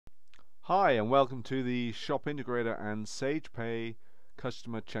Hi, and welcome to the ShopIntegrator and SagePay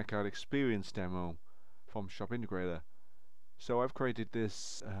customer checkout experience demo from ShopIntegrator. So I've created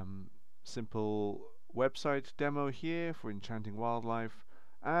this simple website demo here for Enchanting Wildlife,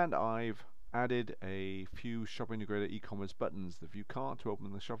 and I've added a few ShopIntegrator e-commerce buttons: the view cart to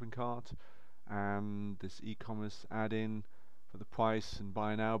open the shopping cart, and this e-commerce add-in for the price and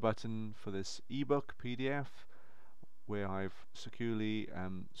buy now button for this ebook PDF, where I've securely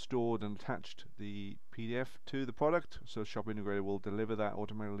stored and attached the PDF to the product, so ShopIntegrator will deliver that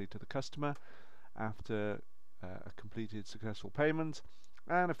automatically to the customer after a completed successful payment,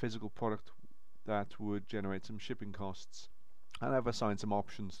 and a physical product that would generate some shipping costs. And I've assigned some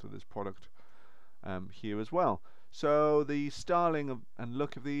options to this product here as well. So the styling and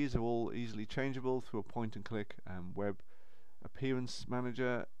look of these are all easily changeable through a point and click web appearance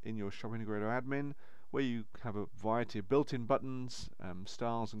manager in your ShopIntegrator admin, where you have a variety of built-in buttons,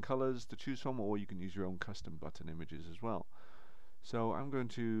 styles and colors to choose from, or you can use your own custom button images as well. So I'm going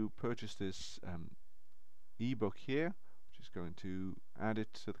to purchase this ebook here, which is going to add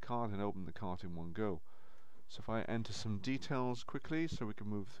it to the cart and open the cart in one go. So if I enter some details quickly so we can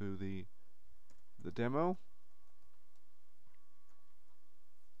move through the demo.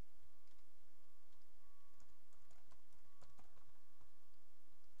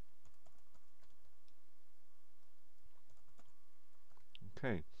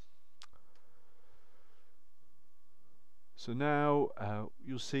 Okay. So now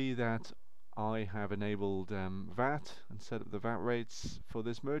you'll see that I have enabled VAT and set up the VAT rates for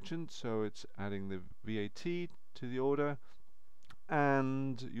this merchant, so it's adding the VAT to the order,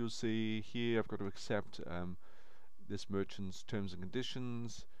 and you'll see here I've got to accept this merchant's terms and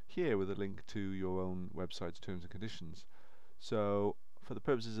conditions here with a link to your own website's terms and conditions. So for the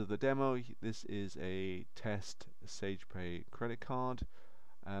purposes of the demo, this is a test SagePay credit card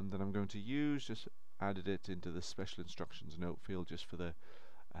that I'm going to use. Just added it into the special instructions note field just for the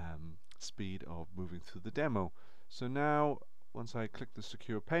speed of moving through the demo. So now once I click the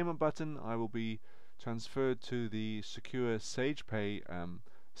secure payment button, I will be transferred to the secure SagePay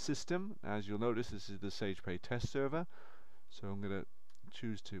system. As you'll notice, this is the SagePay test server, so I'm going to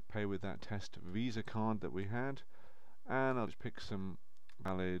choose to pay with that test Visa card that we had, and I'll just pick some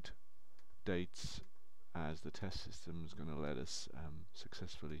valid dates as the test system is going to let us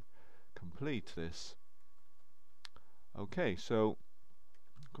successfully complete this. Okay, so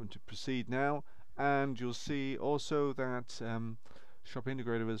I'm going to proceed now, and you'll see also that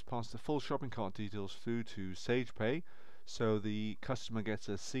ShopIntegrator has passed the full shopping cart details through to SagePay, so the customer gets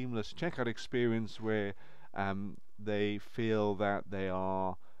a seamless checkout experience where they feel that they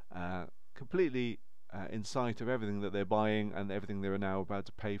are completely in sight of everything that they're buying, and everything they're now about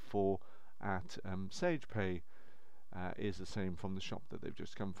to pay for at SagePay is the same from the shop that they've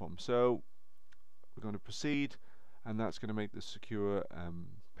just come from. So we're going to proceed, and that's going to make the secure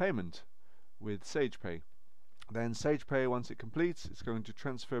payment with SagePay. Then SagePay, once it completes, it's going to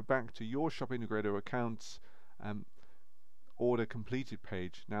transfer back to your ShopIntegrator account's order completed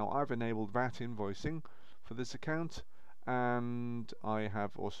page. Now I've enabled VAT invoicing for this account, and I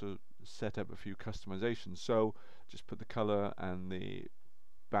have also set up a few customizations. So just put the color and the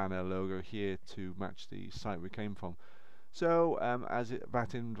banner logo here to match the site we came from. So as VAT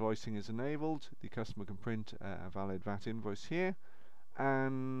invoicing is enabled, the customer can print a valid VAT invoice here,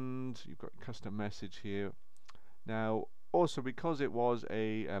 and you've got custom message here. Now also, because it was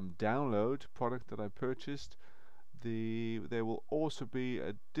a download product that I purchased, there will also be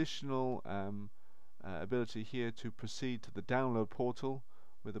additional ability here to proceed to the download portal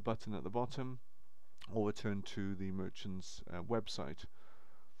with a button at the bottom, or return to the merchant's website.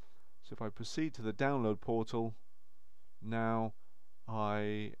 So if I proceed to the download portal, now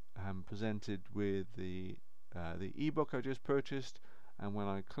I am presented with the ebook I just purchased, and when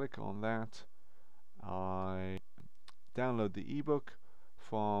I click on that, I download the ebook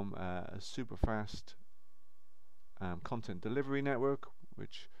from a super fast content delivery network,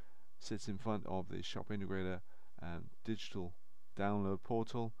 which sits in front of the ShopIntegrator digital download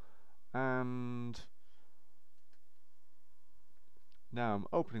portal. And now I'm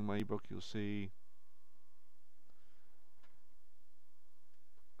opening my ebook. You'll see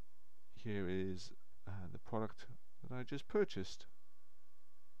here is the product that I just purchased.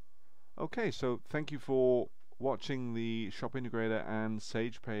 Okay, so thank you for watching the ShopIntegrator and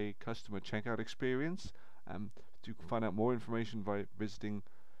SagePay customer checkout experience. You can find out more information by visiting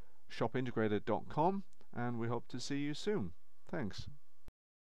shopintegrator.com, and we hope to see you soon. Thanks.